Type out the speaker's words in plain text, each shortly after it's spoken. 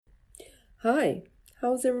Hi,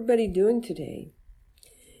 how's everybody doing today?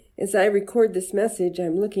 As I record this message,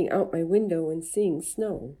 I'm looking out my window and seeing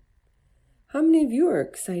snow. How many of you are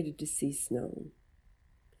excited to see snow?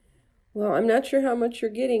 Well, I'm not sure how much you're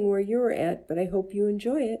getting where you're at, but I hope you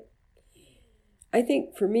enjoy it. I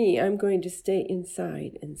think for me, I'm going to stay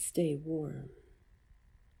inside and stay warm.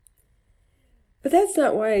 But that's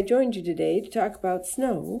not why I joined you today to talk about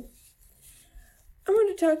snow. I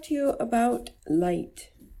want to talk to you about light.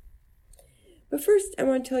 But first, I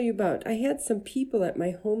want to tell you I had some people at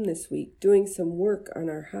my home this week doing some work on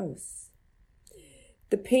our house.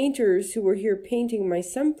 The painters who were here painting my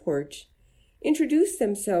sun porch introduced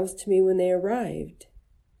themselves to me when they arrived.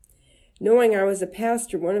 Knowing I was a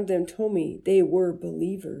pastor, one of them told me they were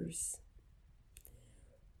believers.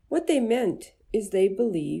 What they meant is they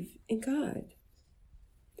believe in God.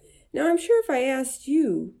 Now, I'm sure if I asked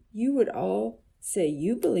you, you would all say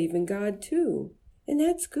you believe in God too, and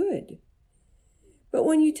that's good. But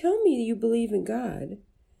when you tell me you believe in God,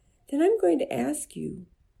 then I'm going to ask you,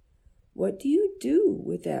 what do you do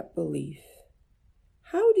with that belief?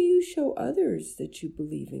 How do you show others that you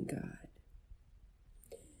believe in God?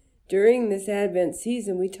 During this Advent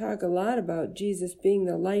season, we talk a lot about Jesus being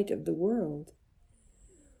the light of the world.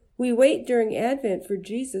 We wait during Advent for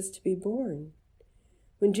Jesus to be born.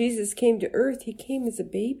 When Jesus came to earth, he came as a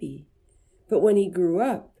baby. But when he grew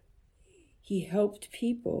up, he helped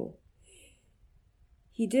people.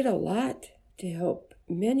 He did a lot to help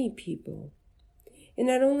many people. And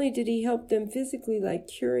not only did he help them physically, like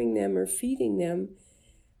curing them or feeding them,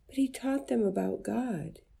 but he taught them about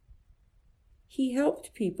God. He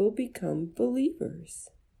helped people become believers.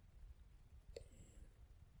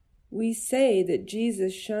 We say that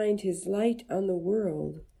Jesus shined his light on the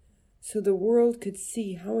world so the world could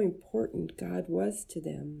see how important God was to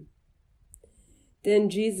them.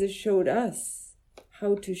 Then Jesus showed us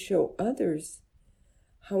how to show others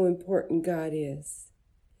how important God is.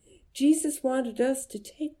 Jesus wanted us to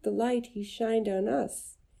take the light he shined on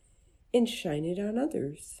us and shine it on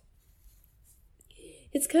others.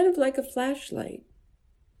 It's kind of like a flashlight.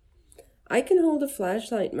 I can hold a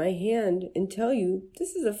flashlight in my hand and tell you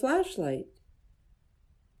this is a flashlight.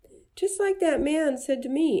 Just like that man said to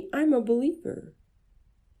me, I'm a believer.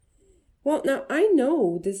 Well, now I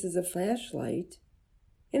know this is a flashlight,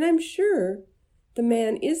 and I'm sure the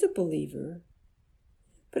man is a believer.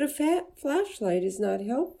 But a flashlight is not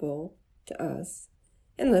helpful to us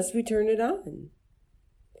unless we turn it on.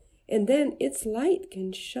 And then its light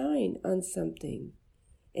can shine on something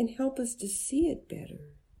and help us to see it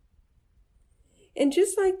better. And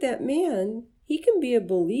just like that man, he can be a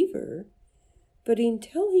believer, but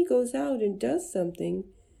until he goes out and does something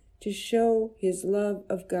to show his love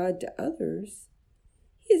of God to others,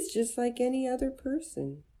 he is just like any other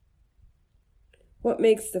person. What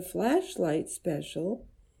makes the flashlight special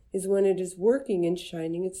is when it is working and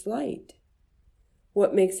shining its light.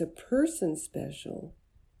 What makes a person special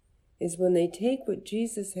is when they take what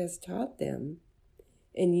Jesus has taught them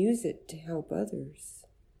and use it to help others.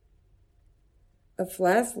 A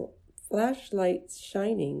flashlight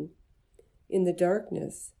shining in the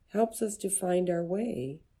darkness helps us to find our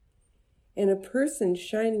way, and a person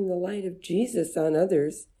shining the light of Jesus on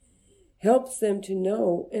others helps them to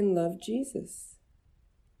know and love Jesus.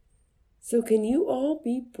 So can you all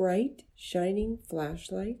be bright, shining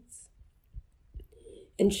flashlights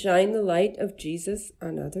and shine the light of Jesus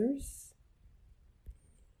on others?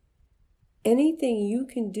 Anything you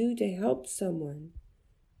can do to help someone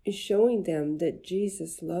is showing them that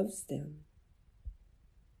Jesus loves them.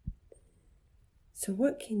 So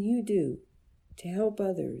what can you do to help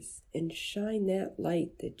others and shine that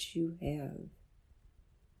light that you have?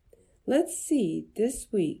 Let's see this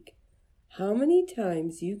week how many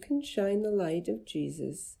times you can shine the light of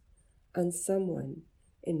Jesus on someone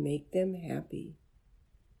and make them happy.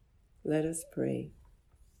 Let us pray.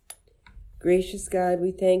 Gracious God,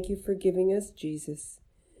 we thank you for giving us Jesus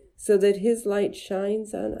so that his light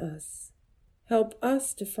shines on us. Help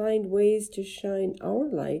us to find ways to shine our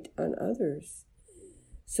light on others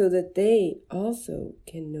so that they also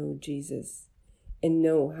can know Jesus and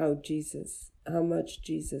know how much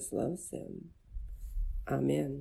Jesus loves them. Amen.